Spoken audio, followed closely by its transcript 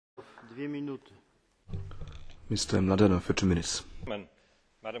2 minuty. Mr. Mladenov for 2 minutes.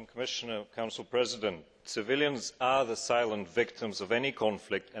 Madam Commissioner, Council President, civilians are the silent victims of any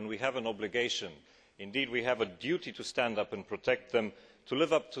conflict, and we have an obligation, indeed we have a duty, to stand up and protect them, to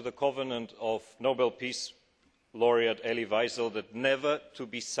live up to the covenant of Nobel Peace laureate Elie Wiesel that never to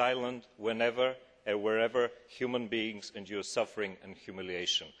be silent whenever and wherever human beings endure suffering and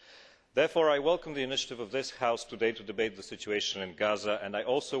humiliation. Therefore, I welcome the initiative of this House today to debate the situation in Gaza, and I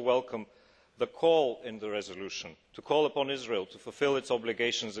also welcome the call in the resolution to call upon Israel to fulfil its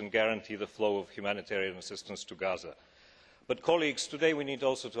obligations and guarantee the flow of humanitarian assistance to Gaza. But colleagues, today we need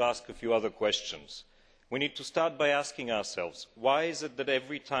also to ask a few other questions. We need to start by asking ourselves, why is it that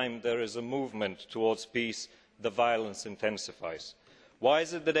every time there is a movement towards peace, the violence intensifies? Why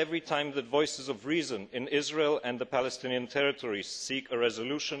is it that every time that voices of reason in Israel and the Palestinian territories seek a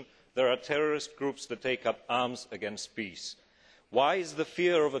resolution, there are terrorist groups that take up arms against peace? Why is the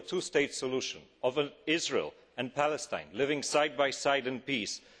fear of a two-state solution, of Israel and Palestine living side by side in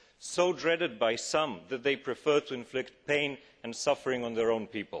peace, so dreaded by some that they prefer to inflict pain and suffering on their own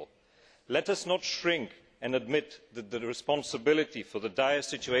people? Let us not shrink and admit that the responsibility for the dire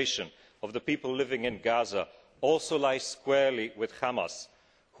situation of the people living in Gaza also lies squarely with Hamas,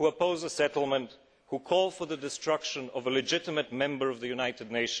 who oppose a settlement, who call for the destruction of a legitimate member of the United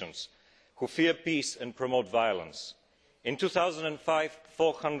Nations, who fear peace and promote violence. In 2005,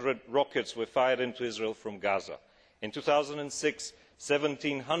 400 rockets were fired into Israel from Gaza. In 2006,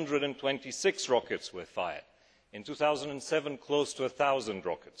 1,726 rockets were fired. In 2007, close to 1,000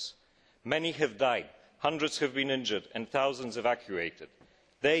 rockets. Many have died, hundreds have been injured, and thousands evacuated.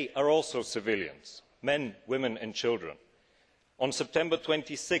 They are also civilians, men, women and children. On September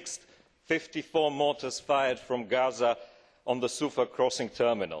 26th, 54 mortars fired from Gaza on the Sufa crossing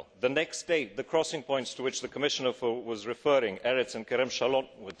terminal. The next day, the crossing points to which the Commissioner was referring, Eretz and Kerem Shalom,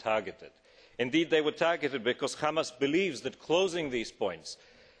 were targeted. Indeed, they were targeted because Hamas believes that closing these points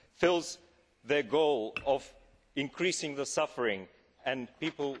fills their goal of increasing the suffering and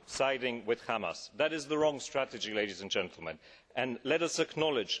people siding with Hamas. That is the wrong strategy, ladies and gentlemen. And let us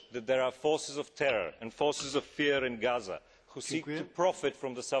acknowledge that there are forces of terror and forces of fear in Gaza who seek to profit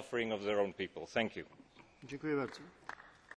from the suffering of their own people. Thank you. Dziękuję bardzo.